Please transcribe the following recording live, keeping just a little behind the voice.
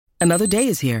Another day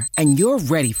is here, and you're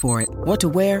ready for it. What to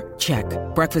wear? Check.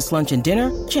 Breakfast, lunch, and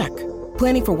dinner? Check.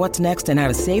 Planning for what's next and how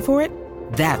to save for it?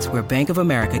 That's where Bank of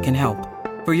America can help.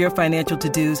 For your financial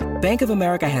to-dos, Bank of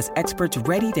America has experts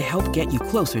ready to help get you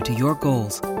closer to your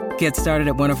goals. Get started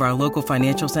at one of our local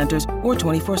financial centers or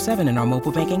 24/7 in our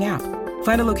mobile banking app.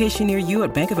 Find a location near you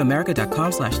at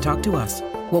bankofamerica.com/talktous.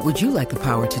 What would you like the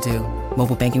power to do?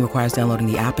 Mobile banking requires downloading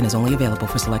the app and is only available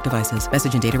for select devices.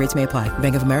 Message and data rates may apply.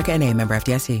 Bank of America N.A., member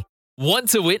FDIC. Want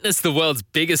to witness the world's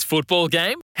biggest football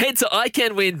game? Head to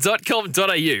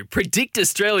iCanWin.com.au, predict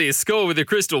Australia's score with a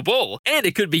crystal ball, and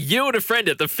it could be you and a friend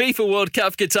at the FIFA World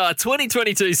Cup Qatar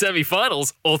 2022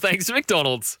 semi-finals, all thanks to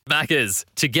McDonald's. Maccas,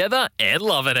 together and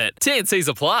loving it. TNCs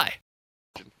apply.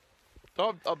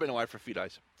 I've been away for a few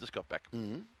days. Just got back.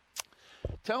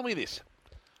 Tell me this.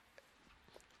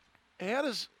 How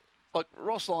does,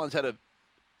 Ross Lyons had a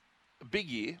big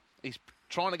year. He's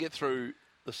trying to get through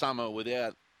the summer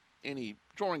without any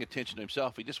drawing attention to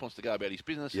himself. He just wants to go about his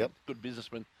business. Yep. Good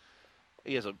businessman.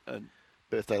 He has a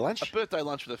Birthday lunch? a birthday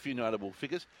lunch with a few notable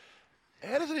figures.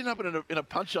 How does it end up in a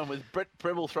punch-on with Brett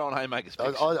Preble throwing haymakers?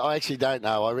 I actually don't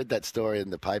know. I read that story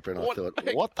in the paper and I thought,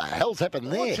 what the hell's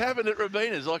happened there? What's happened at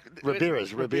Rabina's?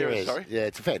 Ribera's. Sorry? Yeah,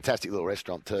 it's a fantastic little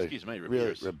restaurant too. Excuse me,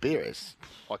 Ribera's. Ribera's.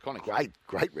 Iconic.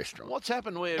 Great restaurant. What's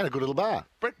happened where And a good little bar.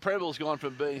 Brett Preble's gone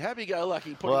from being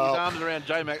happy-go-lucky, putting his arms around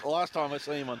J-Mac the last time I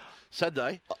see him on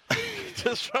Saturday,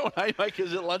 just throwing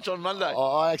haymakers at lunch on Monday.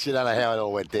 I actually don't know how it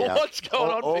all went down. What's going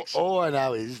on, Vix? All I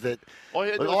know is that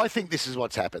I think this is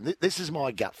what's happened. This is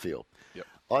my gut feel. Yep.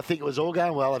 I think it was all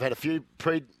going well. I've had a few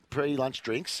pre-lunch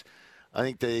drinks. I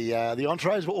think the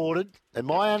entrees were ordered, and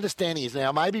my understanding is, now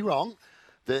I may be wrong,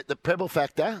 the Preble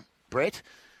factor, Brett,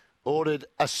 ordered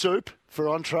a soup for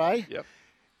entree. Yep.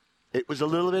 It was a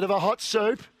little bit of a hot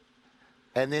soup,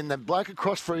 and then the bloke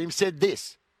across from him said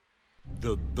this.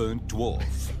 The burnt dwarf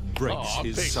breaks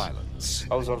his Vix. silence.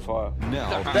 I was on fire.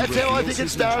 Now That's how I think it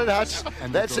started, Hutch.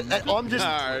 This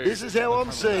is how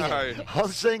I'm seeing No. it. I'm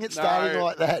seeing it starting No.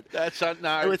 like that.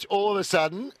 No. Which all of a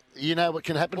sudden, you know what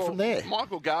can happen from there.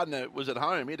 Michael Gardner was at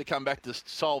home. He had to come back to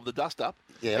solve the dust-up.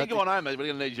 Yeah, He gone home, mate. We're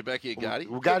going to need you back here, Gardy.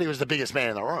 Well, Gardy was the biggest man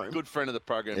in the room. Good friend of the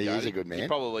program, He is Gardy. a good man. You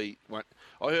probably won't.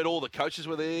 I heard all the coaches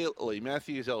were there. Lee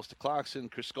Matthews, Alistair Clarkson,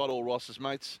 Chris Scott, all Ross's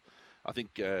mates. I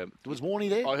think... Was Warney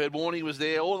there? I heard Warney was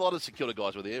there. A lot of security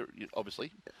guys were there,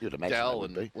 obviously. You'd imagine Dal they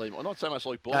would and be. Lee. Well, not so much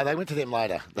like Ball. No, they went to them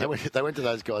later. They went to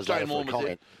those guys later Jane for Warne a was there.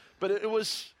 comment. But it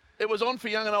was on for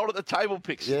young and old at the table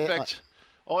picks. Yeah, In fact,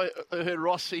 I heard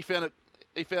Ross, he found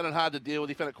it hard to deal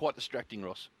with. He found it quite distracting,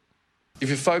 Ross. If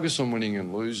you focus on winning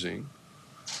and losing,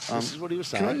 This is what he was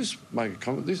saying. can I just make a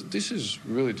comment? This is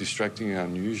really distracting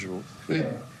and unusual.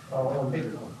 I'll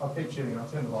keep shooting. I'll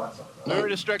turn the lights off. Very To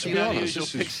distracting, be and honest, unusual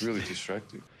this picks. is really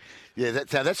distracting. Yeah,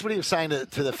 that's what he was saying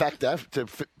to the factor, to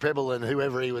Preble and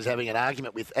whoever he was having an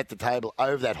argument with at the table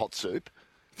over that hot soup.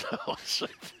 The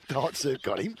hot soup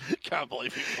got him. Can't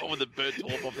believe he got with the bird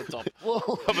dwarf off the top.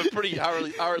 Well, Of a pretty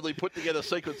hurriedly put together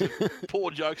sequence of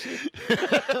poor jokes here.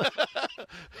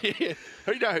 Yeah.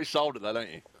 You know who sold it, though, don't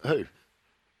you? who?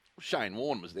 Shane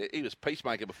Warne was there. He was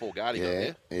peacemaker before Gardy got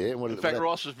Yeah, there. yeah. In fact,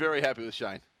 Ross was very happy with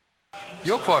Shane.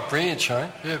 You're quite brilliant, Shane.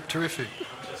 Yeah, terrific.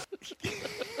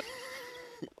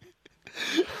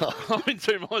 I'm in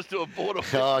 2 minds to a border.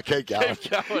 Oh, keep going.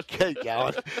 Keep going. Keep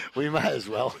going. We may as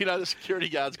well. You know, the security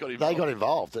guards got They involved. got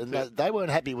involved, and they weren't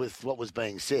happy with what was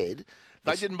being said.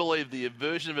 They didn't believe the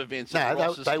version of events. No, at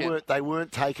Ross's they camp. weren't. They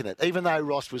weren't taking it, even though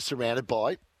Ross was surrounded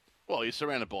by Well, you're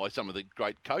surrounded by some of the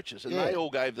great coaches, and Yeah. they all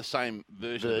gave the same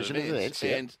version of events.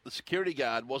 yeah. And the security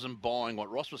guard wasn't buying what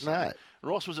Ross was saying.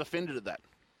 Ross was offended at that.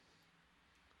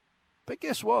 But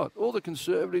guess what? All the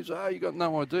Conservatives, you got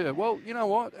no idea. Well, you know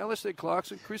what? Alistair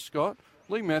Clarkson, Chris Scott,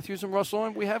 Lee Matthews and Ross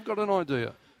Lyon, we have got an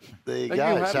idea. There you Are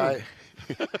go. you So,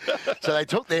 happy? so they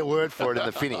took their word for it in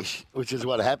the finish, which is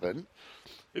what happened.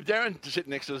 If Darren to sit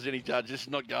next to us as any judge, this is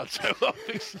not going so well.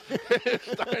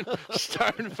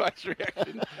 Stone face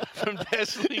reaction from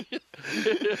Dazzling.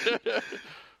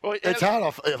 Well, It's hard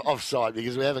offside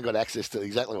because we haven't got access to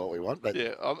exactly what we want. But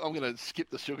Yeah, I'm going to skip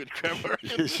the sugar crab.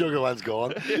 the sugar one's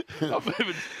gone. I'm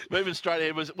moving straight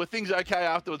ahead. Were things okay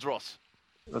afterwards, Ross?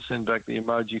 I send back the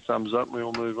emoji thumbs up and we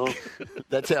all move on.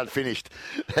 That's how it finished.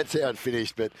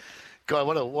 But, God,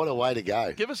 what a way to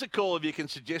go. Give us a call if you can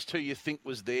suggest who you think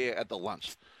was there at the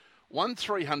lunch.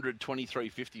 1300 23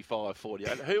 55 48.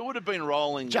 Who would have been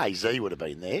rolling? Jay-Z would have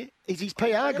been there. He's his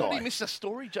PR How did guy. he miss a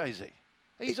story, Jay-Z?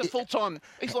 He's a full-time...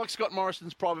 He's like Scott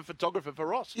Morrison's private photographer for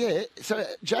Ross. Yeah, so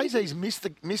Jay-Z's missed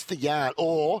the yarn.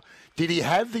 Or did he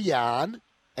have the yarn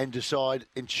and decide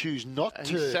and choose not And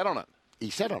to... he sat on it. He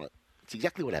sat on it. It's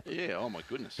exactly what happened. Yeah, oh my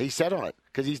goodness. He sat on it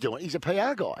because he's a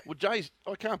PR guy. Well,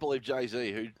 I can't believe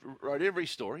Jay-Z, who wrote every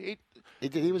story.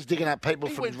 He was digging up people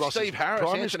He from went Ross's Steve Harris,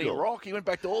 primary Anthony school. Rock. He went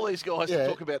back to all these guys to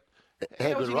talk about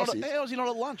how good Ross is. How is he not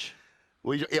at lunch?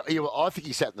 Well, I think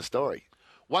he sat in the story.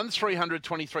 1300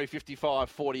 23 55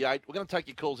 48. We're going to take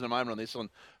your calls in a moment on this, on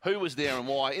who was there and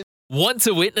why. Want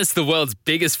to witness the world's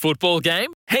biggest football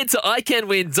game? Head to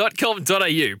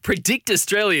iCanWin.com.au, predict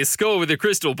Australia's score with a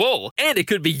crystal ball, and it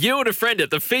could be you and a friend at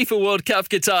the FIFA World Cup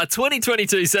Qatar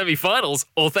 2022 semi-finals,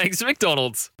 all thanks to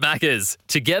McDonald's. Maccas,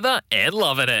 together and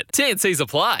loving it. TNCs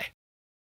apply.